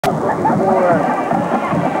for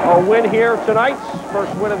a win here tonight.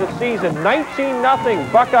 First win of the season.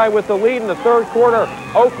 19-0. Buckeye with the lead in the third quarter.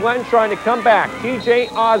 Glen trying to come back.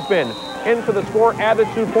 TJ Osmond in for the score. Add the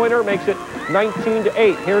two-pointer. Makes it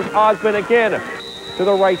 19-8. Here's Osmond again to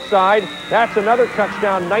the right side. That's another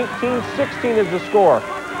touchdown. 19-16 is the score.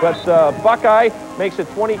 But Buckeye makes it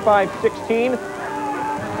 25-16.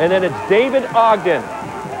 And then it's David Ogden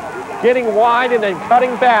getting wide and then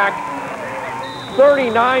cutting back.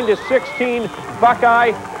 39-16.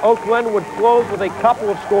 Buckeye. Glen would close with a couple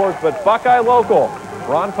of scores, but Buckeye local.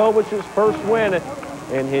 Ron Povich's first win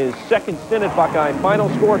in his second stint at Buckeye. Final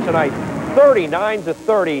score tonight,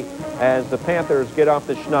 39-30, as the Panthers get off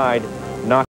the schneid.